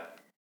see that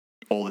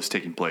all this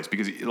taking place,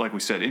 because, like we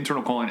said,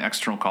 internal calling,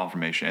 external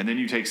confirmation, and then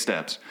you take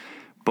steps.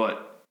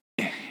 But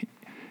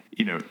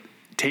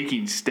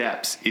taking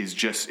steps is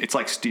it's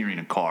like steering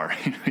a car.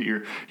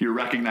 You're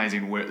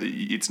recognizing where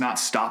it's not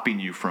stopping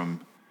you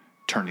from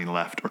turning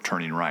left or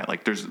turning right.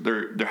 Like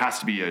there has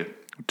to be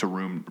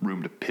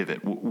room to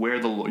pivot where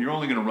you're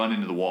only going to run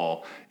into the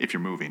wall if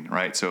you're moving,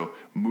 right? So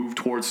move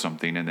towards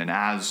something, and then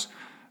as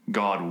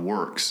God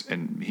works,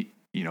 and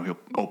he'll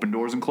open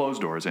doors and close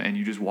doors, and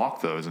you just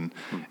walk those, and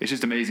it's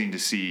just amazing to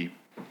see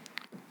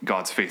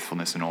God's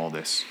faithfulness in all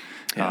this.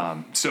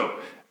 Yeah. So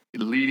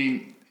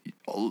leading,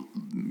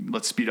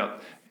 let's speed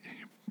up.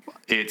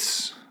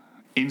 It's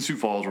in Sioux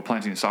Falls. We're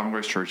planting a Sovereign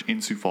Grace Church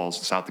in Sioux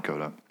Falls, South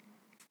Dakota,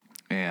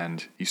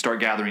 and you start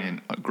gathering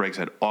in, Greg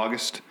said,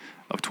 August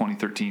of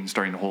 2013,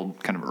 starting to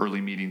hold kind of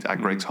early meetings at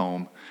Greg's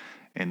home,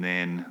 and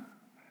then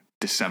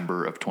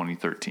December of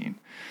 2013,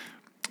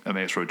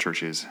 Emmaus Road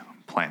Church is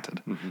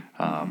planted.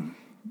 And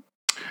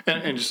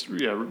just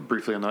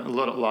briefly on that, a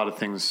lot of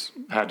things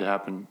had to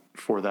happen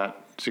for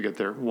that to get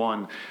there.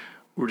 One,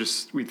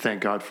 we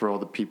thank God for all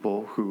the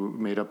people who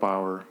made up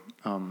our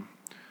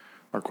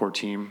core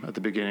team at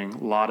the beginning.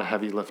 A lot of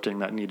heavy lifting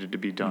that needed to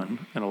be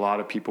done, and a lot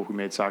of people who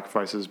made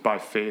sacrifices by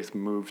faith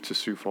moved to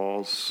Sioux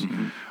Falls.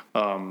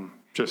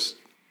 Just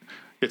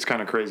it's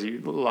kind of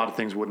crazy. A lot of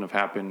things wouldn't have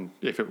happened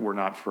if it were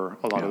not for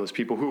a lot of those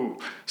people who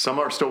some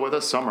are still with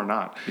us, some are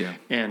not. Yeah.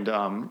 And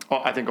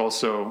I think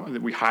also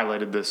that we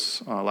highlighted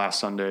this last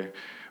Sunday,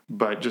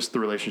 but just the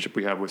relationship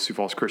we have with Sioux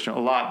Falls Christian, a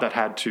lot that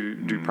had to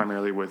do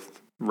primarily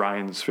with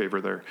Ryan's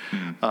favor there.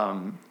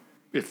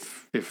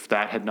 If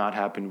that had not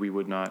happened, we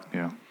would not,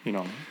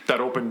 that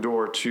opened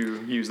door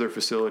to use their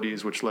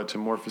facilities, which led to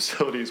more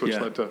facilities, which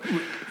led to...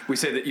 We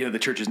say that, the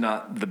church is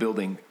not the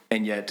building,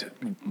 and yet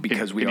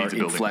because we it are needs a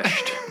building.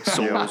 in-fleshed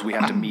souls, we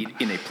have to meet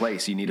in a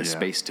place. You need a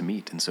space to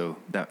meet. And so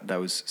that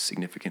was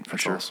significant for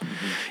sure. Awesome.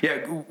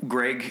 Yeah,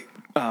 Greg,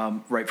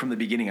 right from the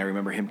beginning, I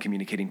remember him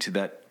communicating to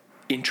that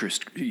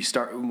interest. You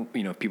start,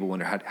 people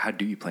wonder, how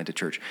do you plant a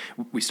church?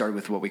 We started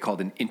with what we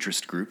called an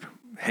interest group.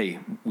 Hey,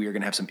 we are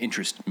going to have some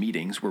interest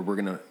meetings where we're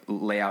going to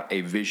lay out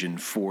a vision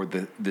for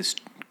this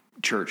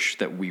church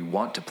that we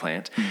want to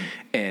plant.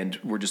 And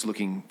we're just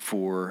looking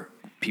for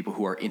people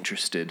who are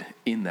interested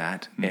in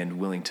that and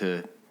willing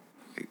to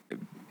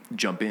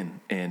jump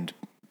in and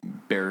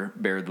bear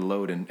the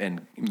load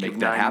and make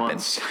that happen.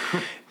 Months.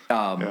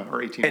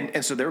 Or 18 months.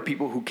 And so there were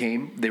people who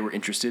came, they were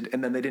interested,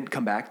 and then they didn't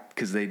come back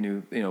because they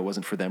knew it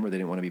wasn't for them, or they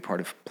didn't want to be part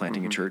of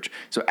planting a church.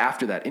 So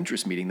after that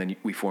interest meeting, then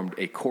we formed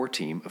a core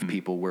team of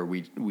people where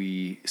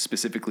we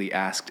specifically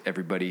asked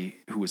everybody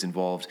who was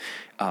involved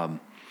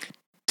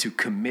to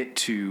commit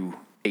to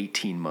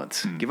 18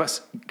 months. Give us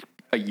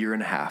a year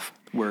and a half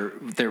where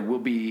there will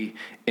be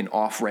an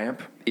off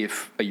ramp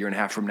if a year and a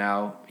half from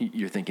now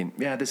you're thinking,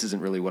 this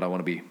isn't really what I want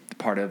to be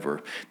part of,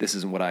 or this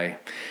isn't what I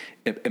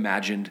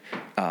imagined.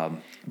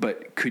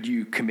 But could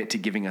you commit to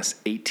giving us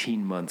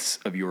 18 months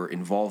of your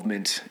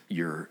involvement,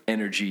 your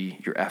energy,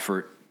 your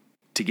effort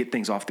to get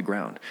things off the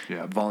ground?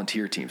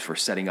 Volunteer teams for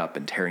setting up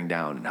and tearing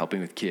down and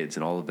helping with kids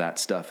and all of that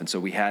stuff. And so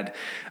we had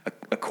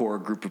a core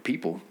group of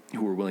people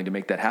who were willing to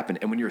make that happen.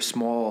 And when you're a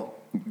small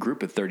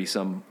group of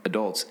 30-some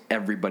adults,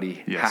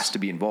 everybody has to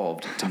be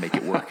involved to make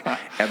it work.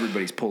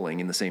 Everybody's pulling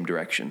in the same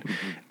direction.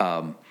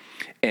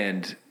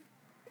 And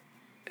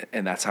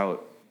that's how it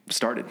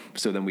started.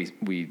 So then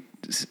we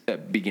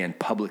began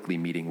publicly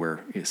meeting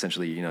where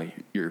essentially,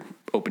 you're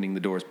opening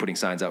the doors, putting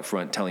signs out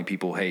front, telling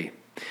people, hey,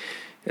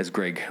 as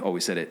Greg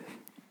always said it,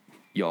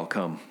 y'all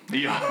come.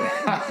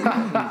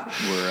 Yeah.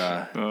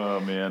 We're,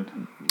 oh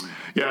man.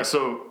 Yeah.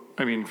 So,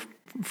 I mean,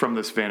 from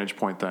this vantage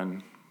point,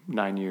 then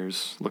 9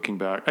 years looking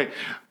back,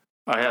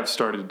 I have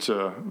started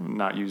to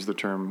not use the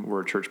term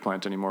 "we're a church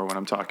plant" anymore when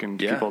I'm talking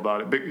to people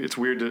about it. But it's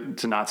weird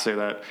to not say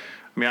that.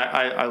 I mean,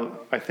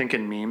 I think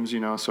in memes,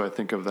 so I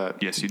think of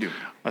that. Yes, you do.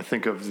 I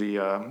think of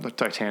the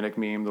Titanic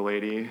meme, the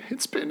lady,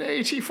 it's been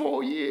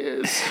 84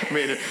 years. I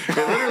mean, it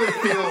literally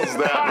feels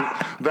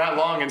that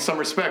long in some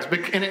respects.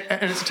 And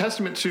it's a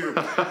testament to,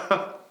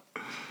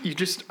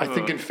 I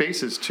think in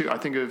faces too. I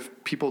think of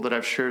people that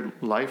I've shared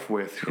life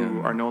with who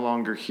are no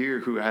longer here,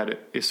 who had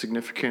a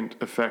significant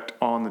effect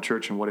on the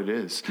church and what it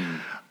is.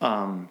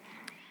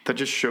 That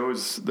just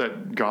shows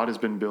that God has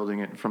been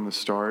building it from the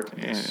start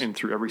and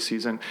through every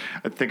season.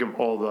 I think of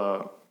all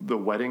the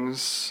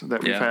weddings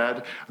that we've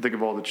had. I think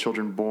of all the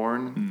children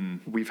born.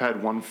 We've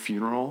had one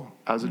funeral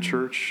as a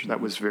church that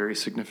was very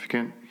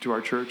significant to our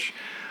church.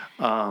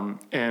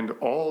 And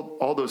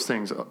all those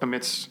things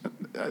amidst,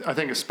 I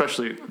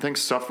think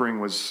suffering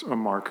was a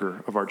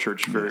marker of our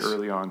church very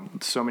early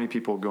on. So many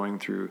people going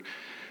through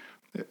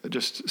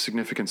just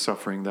significant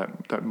suffering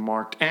that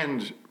marked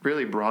and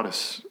really brought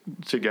us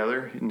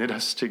together, knit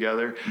us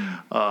together.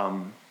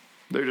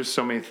 There are just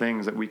so many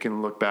things that we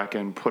can look back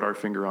and put our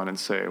finger on and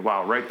say,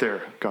 wow, right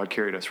there, God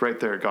carried us. Right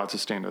there, God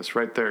sustained us.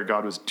 Right there,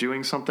 God was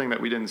doing something that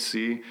we didn't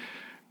see.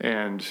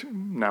 And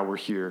now we're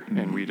here,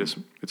 and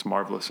it's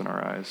marvelous in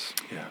our eyes.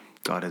 Yeah,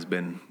 God has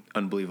been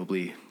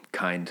unbelievably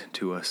kind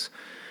to us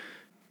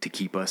to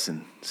keep us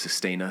and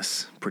sustain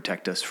us,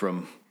 protect us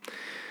from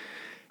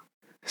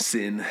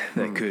sin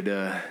that could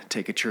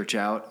take a church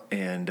out.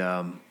 And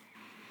and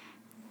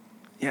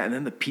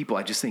then the people,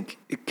 I just think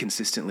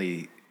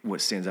consistently what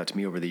stands out to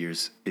me over the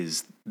years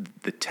is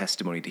the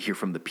testimony to hear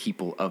from the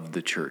people of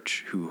the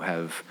church who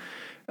have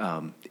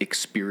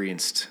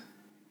experienced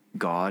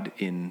God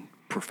in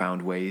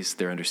profound ways.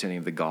 Their understanding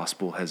of the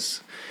gospel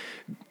has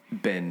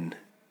been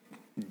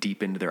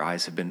deepened. Their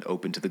eyes have been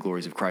opened to the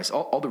glories of Christ.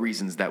 All the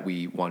reasons that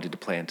we wanted to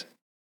plant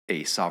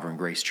a Sovereign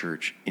Grace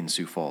Church in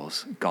Sioux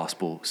Falls: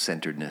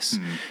 gospel-centeredness,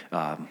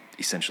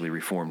 essentially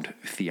Reformed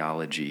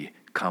theology,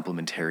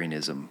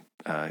 complementarianism,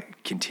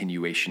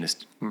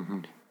 continuationist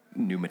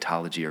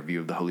pneumatology, our view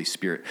of the Holy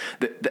Spirit.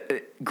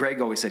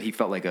 Greg always said he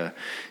felt like a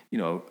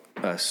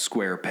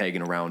square peg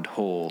in a round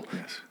hole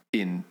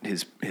in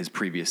his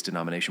previous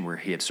denomination where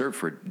he had served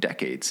for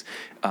decades.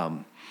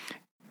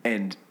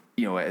 And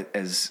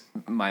as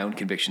my own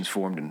convictions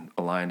formed and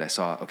aligned, I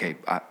saw, okay,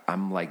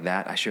 I'm like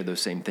that. I share those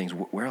same things.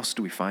 Where else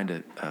do we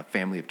find a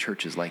family of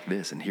churches like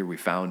this? And here we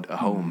found a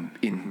home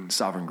in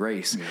Sovereign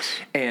Grace,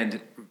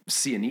 and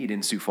see a need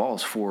in Sioux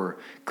Falls for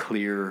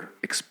clear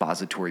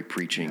expository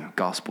preaching,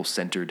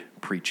 gospel-centered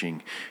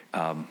preaching.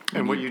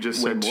 And what you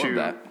just said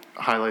too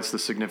highlights the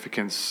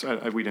significance.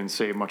 We didn't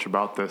say much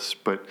about this,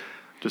 but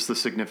just the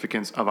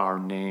significance of our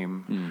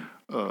name.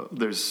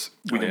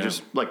 We didn't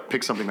just like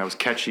pick something that was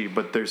catchy,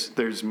 but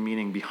there's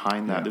meaning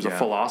behind that. There's a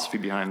philosophy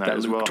behind that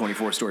as Luke well.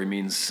 24 story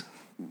means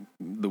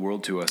the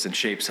world to us and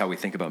shapes how we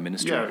think about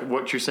ministry. Yeah,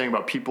 what you're saying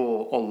about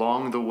people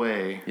along the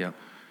way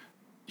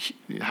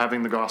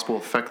having the gospel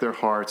affect their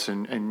hearts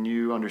and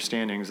new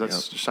understandings.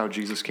 That's just how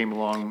Jesus came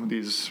along.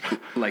 These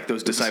like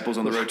those disciples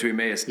on the road to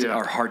Emmaus,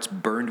 our hearts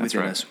burned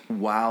within us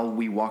while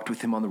we walked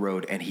with him on the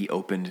road, and he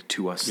opened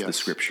to us the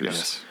scriptures.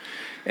 Yes.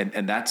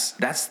 And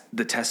that's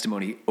the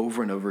testimony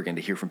over and over again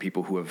to hear from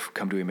people who have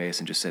come to Emmaus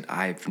and just said,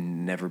 I've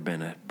never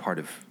been a part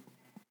of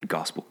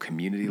gospel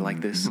community like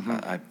this.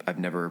 I've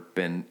never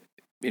been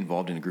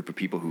involved in a group of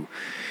people who,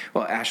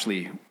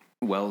 Ashley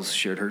Wells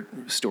shared her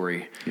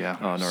story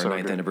on our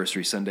 9th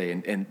anniversary Sunday.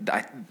 And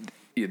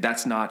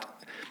that's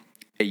not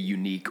a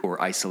unique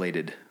or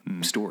isolated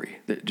story.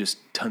 That just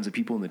tons of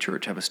people in the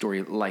church have a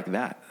story like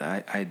that.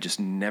 I just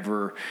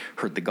never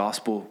heard the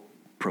gospel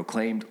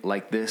proclaimed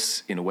like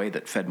this in a way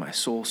that fed my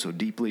soul so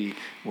deeply,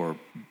 or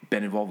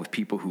been involved with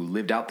people who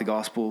lived out the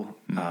gospel.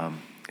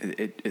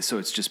 So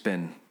it's just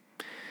been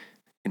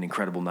an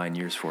incredible 9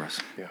 years for us.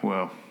 Yeah.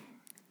 Well,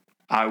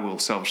 I will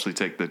selfishly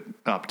take the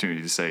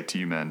opportunity to say to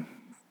you men,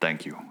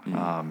 thank you.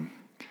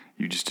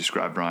 You just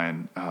described,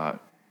 Brian,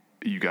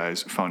 you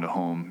guys found a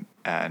home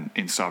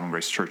in Sovereign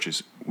Grace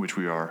churches, which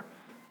we are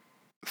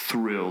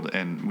thrilled,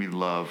 and we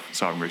love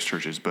Sovereign Grace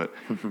churches, but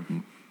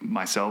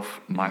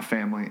myself, my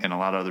family, and a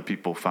lot of other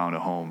people found a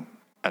home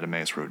at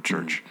Emmaus Road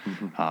Church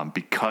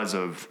because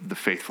of the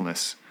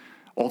faithfulness,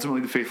 ultimately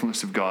the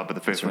faithfulness of God, but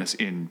the faithfulness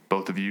in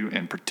both of you,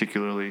 and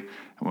particularly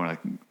I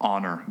want to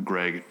honor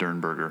Greg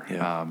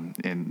Dernberger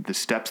in the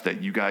steps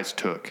that you guys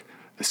took,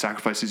 the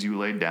sacrifices you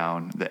laid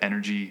down, the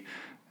energy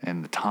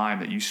and the time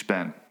that you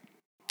spent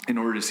in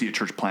order to see a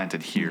church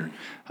planted here.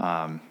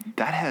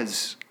 That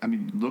has,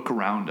 look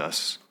around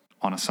us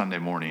on a Sunday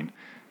morning.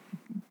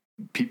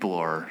 People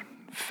are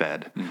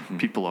fed.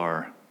 The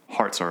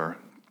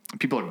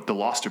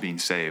lost are being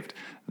saved.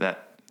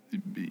 That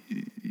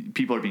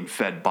people are being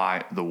fed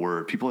by the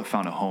word. People have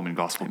found a home in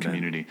gospel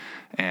community,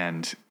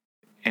 and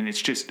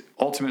it's just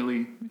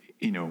ultimately,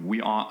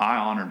 I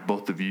honor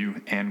both of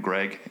you and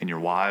Greg and your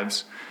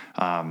wives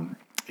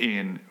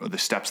in the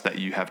steps that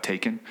you have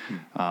taken.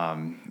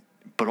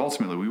 But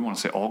ultimately, we want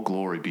to say all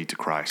glory be to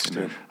Christ,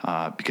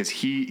 because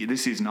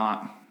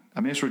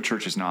Emmaus Road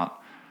Church is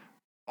not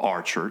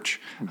our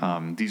church.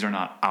 These are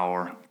not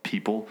our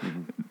people.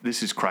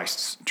 This is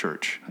Christ's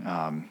church.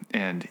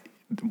 And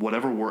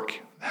whatever work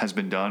has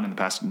been done in the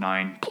past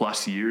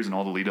 9+ years and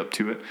all the lead up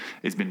to it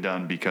has been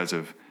done because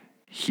of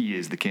He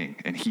is the King,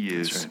 and He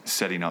is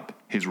setting up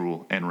His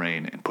rule and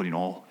reign and putting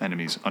all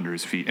enemies under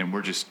His feet. And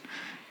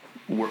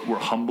we're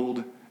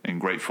humbled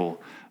and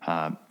grateful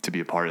to be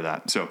a part of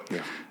that. So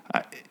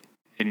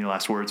any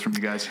last words from you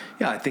guys?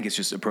 Yeah, I think it's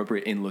just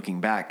appropriate in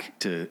looking back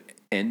to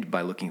end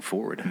by looking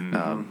forward.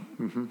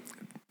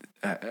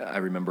 I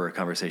remember a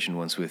conversation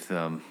once with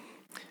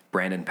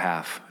Brandon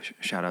Paff,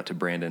 shout out to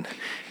Brandon,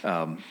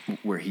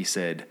 where he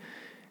said,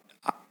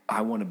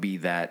 I want to be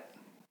that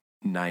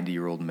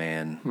 90-year-old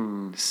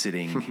man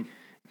sitting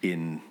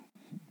in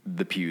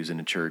the pews in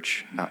a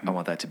church. I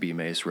want that to be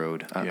Emmaus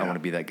Road. I want to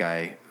be that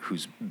guy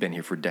who's been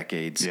here for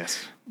decades,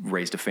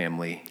 raised a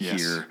family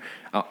here.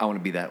 I want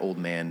to be that old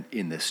man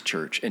in this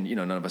church. And,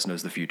 none of us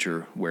knows the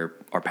future where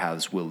our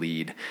paths will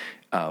lead.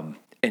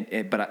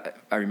 But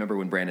I remember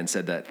when Brandon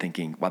said that,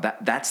 thinking, wow,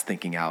 that's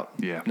thinking out,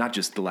 not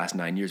just the last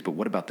 9 years, but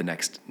what about the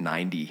next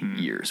 90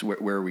 years?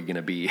 Where are we going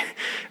to be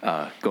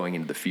going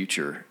into the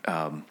future?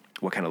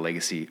 What kind of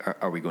legacy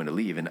are we going to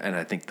leave? And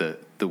I think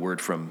the word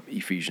from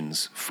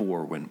Ephesians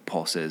 4, when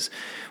Paul says,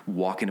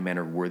 walk in a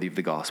manner worthy of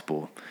the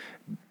gospel,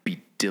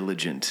 be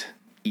diligent,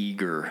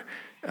 eager,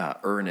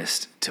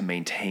 earnest to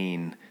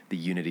maintain the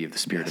unity of the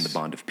Spirit and the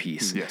bond of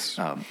peace.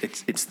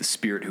 It's the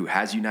Spirit who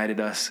has united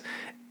us,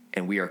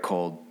 and we are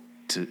called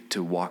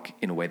to walk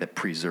in a way that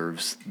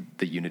preserves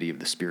the unity of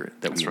the Spirit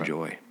that we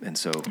enjoy. And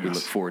so we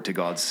look forward to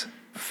God's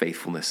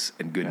faithfulness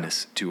and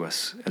goodness to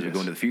us as we go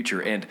into the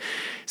future and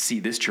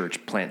see this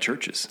church plant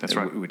churches. That's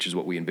right. Which is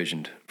what we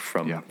envisioned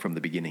from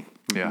the beginning.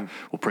 Yeah.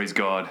 Well, praise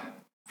God,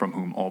 from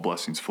whom all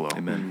blessings flow.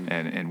 Amen.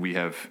 And we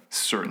have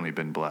certainly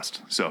been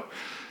blessed. So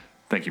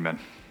thank you, men.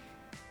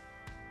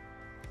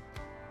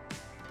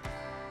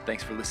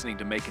 Thanks for listening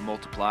to Make and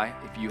Multiply.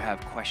 If you have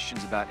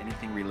questions about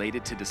anything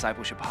related to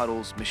discipleship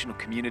huddles, missional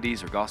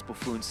communities, or gospel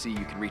fluency,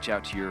 you can reach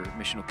out to your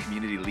missional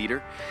community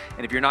leader.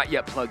 And if you're not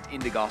yet plugged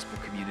into gospel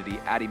community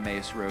at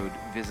Emmaus Road,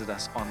 visit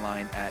us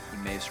online at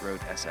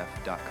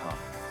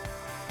emmausroadsf.com.